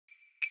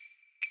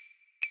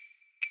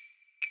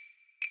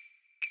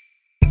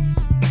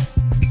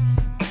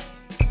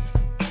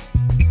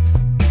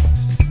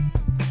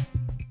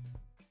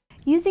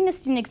Using a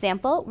student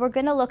example, we're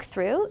going to look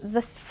through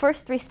the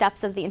first 3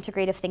 steps of the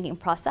integrative thinking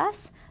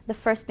process. The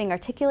first being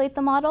articulate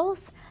the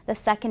models, the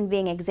second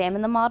being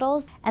examine the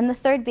models, and the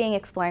third being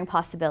exploring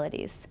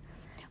possibilities.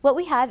 What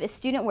we have is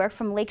student work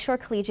from Lakeshore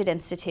Collegiate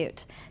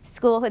Institute,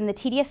 school in the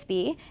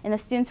TDSB, and the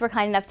students were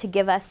kind enough to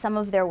give us some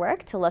of their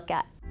work to look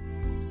at.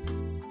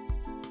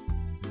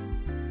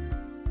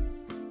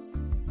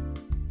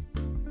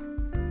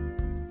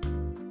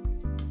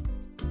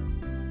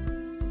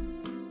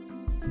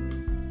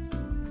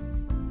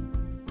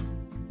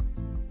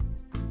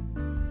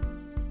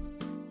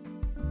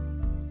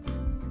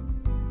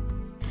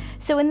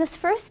 So in this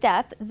first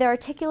step, they're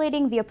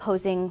articulating the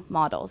opposing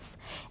models.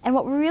 And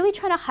what we're really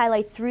trying to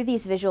highlight through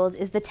these visuals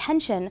is the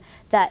tension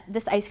that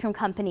this ice cream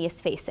company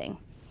is facing.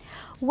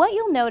 What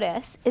you'll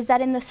notice is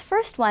that in this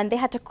first one, they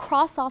had to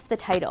cross off the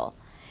title.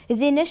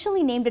 They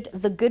initially named it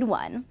The Good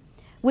One,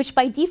 which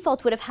by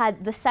default would have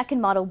had the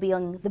second model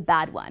being the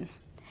bad one.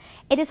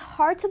 It is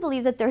hard to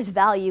believe that there's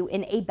value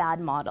in a bad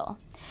model.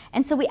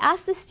 And so we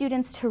asked the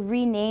students to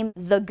rename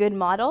the good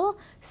model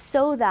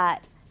so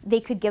that they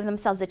could give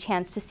themselves a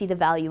chance to see the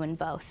value in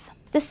both.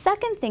 The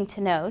second thing to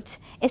note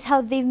is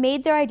how they've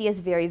made their ideas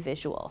very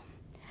visual.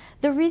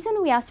 The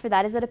reason we asked for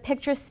that is that a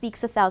picture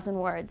speaks 1,000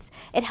 words.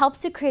 It helps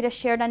to create a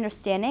shared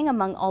understanding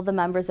among all the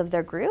members of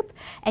their group,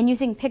 and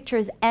using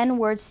pictures and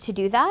words to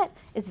do that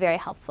is very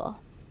helpful.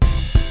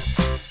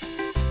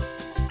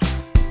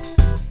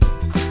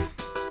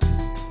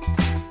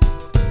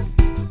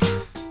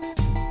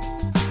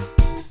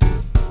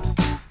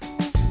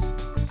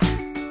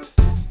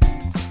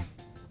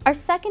 Our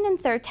second and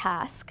third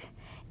task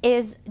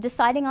is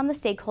deciding on the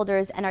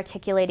stakeholders and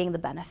articulating the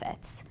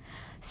benefits.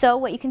 So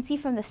what you can see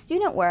from the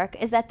student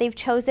work is that they've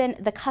chosen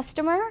the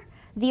customer,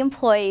 the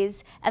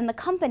employees, and the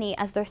company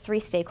as their 3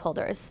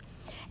 stakeholders.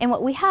 And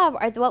what we have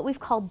are what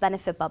we've called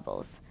benefit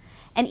bubbles.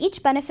 And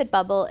each benefit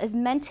bubble is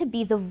meant to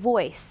be the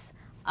voice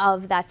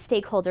of that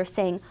stakeholder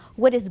saying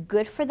what is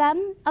good for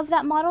them of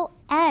that model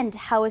and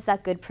how is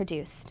that good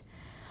produced.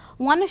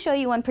 I want to show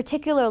you one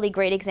particularly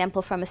great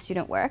example from a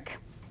student work.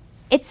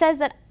 It says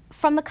that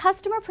from the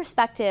customer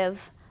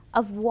perspective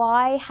of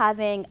why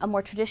having a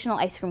more traditional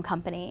ice cream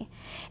company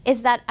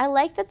is that I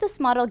like that this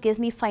model gives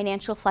me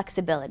financial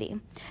flexibility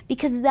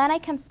because then I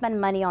can spend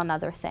money on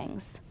other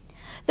things.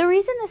 The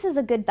reason this is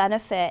a good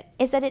benefit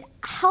is that it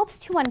helps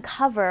to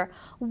uncover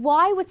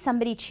why would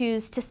somebody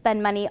choose to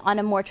spend money on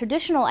a more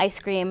traditional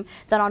ice cream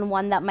than on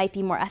one that might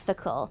be more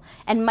ethical,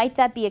 and might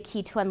that be a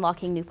key to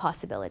unlocking new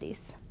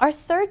possibilities. Our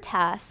third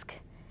task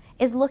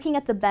is looking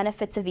at the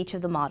benefits of each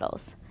of the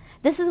models.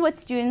 This is what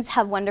students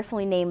have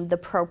wonderfully named the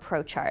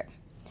pro-pro chart.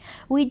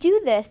 We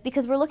do this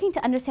because we're looking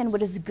to understand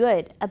what is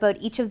good about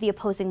each of the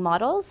opposing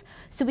models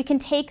so we can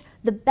take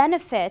the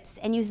benefits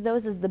and use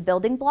those as the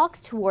building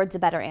blocks towards a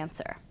better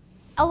answer.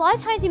 A lot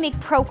of times you make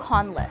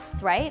pro-con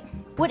lists, right?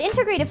 What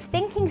integrative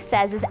thinking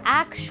says is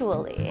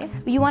actually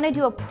you want to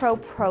do a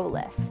pro-pro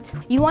list.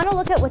 You want to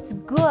look at what's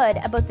good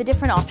about the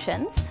different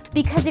options,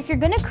 because if you're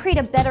going to create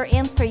a better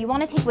answer, you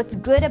want to take what's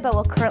good about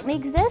what currently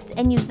exists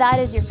and use that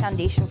as your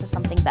foundation for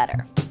something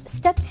better.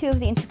 Step 2 of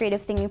the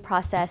integrative thinking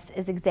process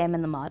is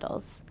examine the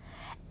models.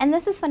 And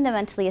this is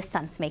fundamentally a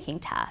sense-making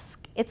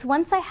task. It's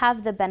once I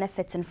have the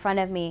benefits in front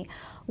of me,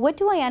 what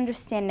do I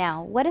understand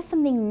now? What is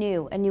something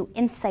new, a new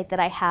insight that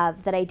I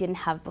have that I didn't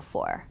have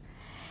before?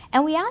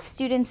 And we asked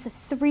students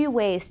 3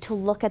 ways to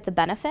look at the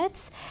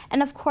benefits.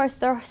 And of course,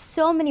 there are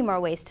so many more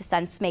ways to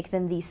sense-make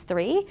than these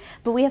 3,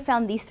 but we have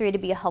found these 3 to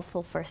be a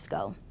helpful first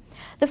go.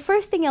 The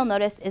first thing you'll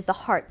notice is the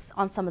hearts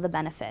on some of the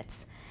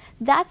benefits.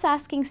 That's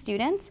asking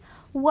students,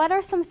 what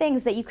are some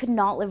things that you could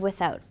not live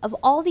without? Of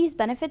all these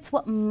benefits,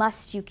 what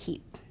must you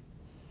keep?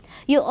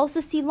 You'll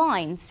also see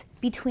lines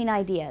between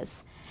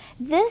ideas.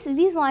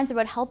 These lines are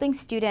about helping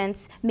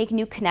students make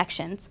new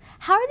connections.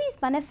 How are these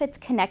benefits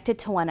connected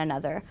to one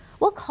another?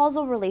 What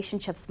causal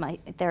relationships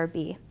might there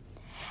be?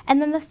 And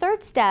then the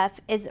third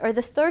step is, or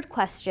the third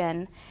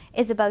question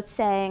is about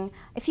saying,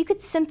 if you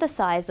could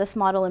synthesize this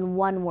model in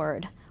one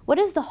word, what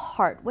is the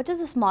heart? What does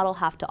this model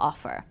have to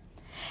offer?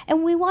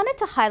 And we wanted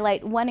to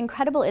highlight one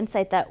incredible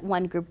insight that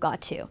one group got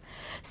to.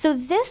 So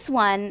this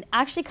one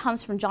actually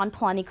comes from John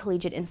Polani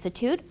Collegiate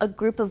Institute, a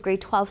group of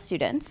grade 12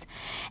 students.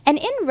 And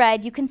in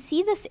red, you can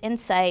see this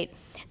insight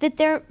that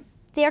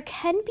there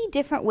can be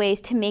different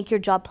ways to make your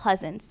job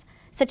pleasant,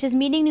 such as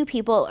meeting new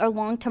people or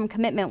long-term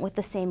commitment with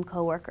the same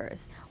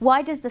coworkers.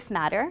 Why does this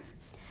matter?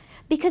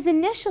 Because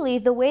initially,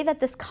 the way that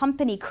this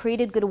company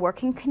created good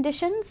working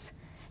conditions,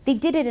 they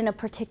did it in a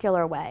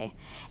particular way.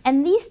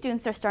 And these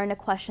students are starting to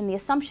question the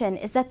assumption,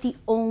 is that the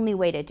only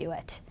way to do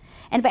it?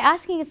 And by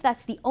asking if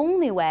that's the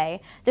only way,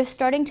 they're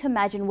starting to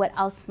imagine what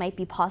else might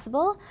be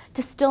possible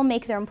to still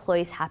make their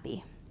employees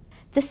happy.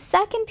 The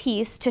second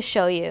piece to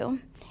show you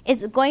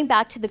is going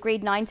back to the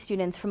grade 9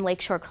 students from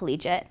Lakeshore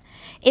Collegiate,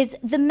 is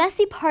the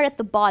messy part at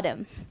the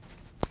bottom.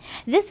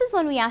 This is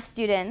when we ask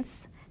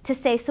students to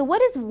say, so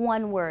what is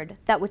one word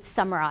that would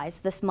summarize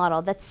this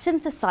model, that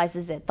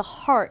synthesizes it, the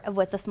heart of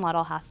what this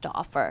model has to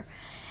offer?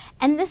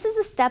 And this is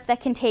a step that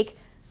can take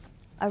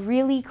a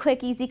really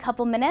quick, easy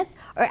couple minutes,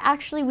 or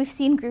actually we've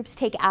seen groups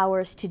take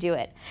hours to do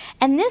it.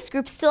 And this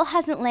group still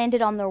hasn't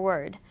landed on their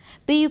word.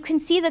 But you can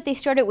see that they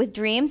started with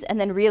dreams and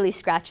then really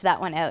scratched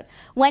that one out.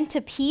 Went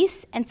to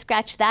peace and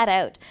scratched that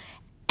out.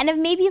 And have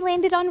maybe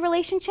landed on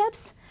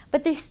relationships,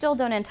 but they still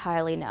don't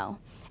entirely know.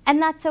 And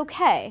that's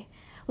okay.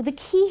 Well, the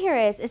key here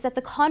is that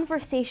the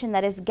conversation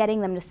that is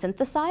getting them to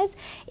synthesize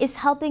is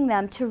helping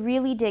them to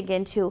really dig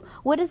into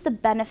what is the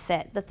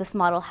benefit that this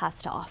model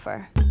has to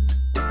offer.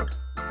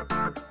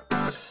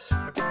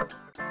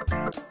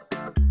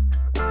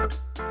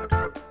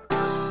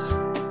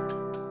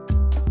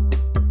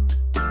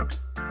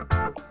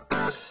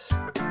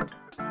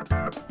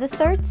 The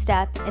third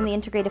step in the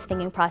integrative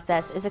thinking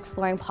process is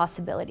exploring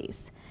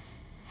possibilities.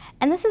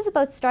 And this is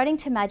about starting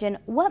to imagine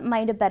what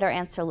might a better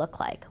answer look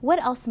like? What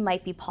else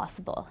might be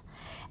possible?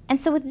 And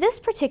so with this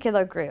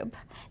particular group,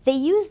 they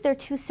used their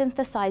two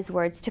synthesized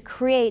words to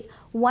create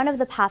one of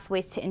the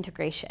pathways to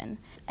integration.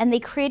 And they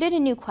created a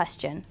new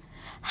question.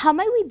 How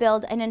might we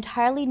build an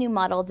entirely new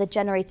model that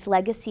generates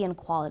legacy and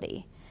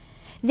quality?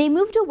 They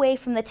moved away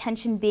from the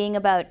tension being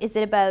about, is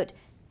it about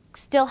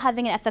still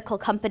having an ethical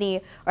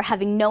company or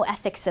having no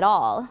ethics at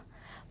all,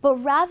 but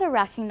rather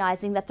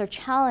recognizing that their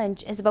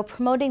challenge is about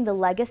promoting the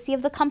legacy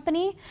of the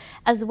company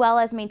as well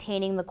as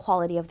maintaining the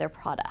quality of their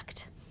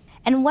product.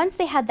 And once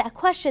they had that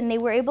question, they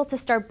were able to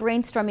start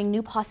brainstorming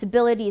new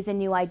possibilities and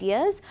new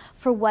ideas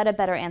for what a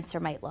better answer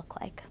might look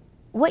like.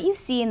 What you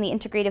see in the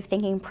integrative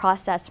thinking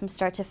process from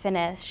start to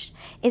finish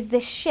is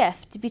this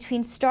shift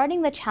between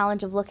starting the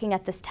challenge of looking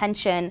at this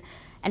tension,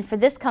 and for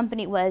this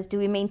company it was, do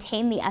we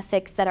maintain the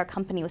ethics that our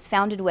company was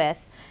founded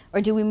with,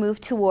 or do we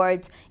move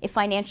towards a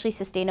financially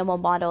sustainable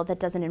model that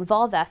doesn't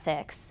involve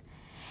ethics?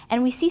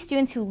 And we see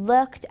students who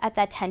looked at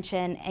that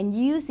tension and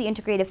used the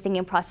integrative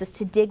thinking process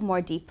to dig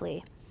more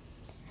deeply,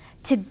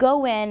 to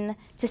go in,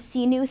 to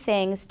see new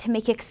things, to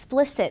make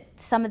explicit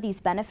some of these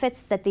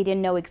benefits that they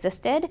didn't know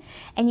existed,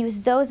 and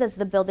use those as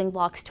the building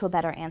blocks to a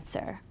better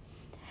answer.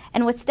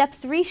 And what step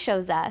 3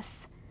 shows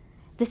us,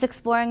 this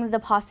exploring the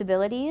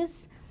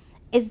possibilities,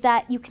 is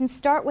that you can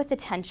start with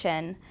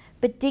attention,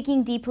 but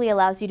digging deeply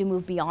allows you to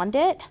move beyond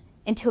it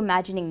into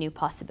imagining new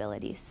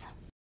possibilities.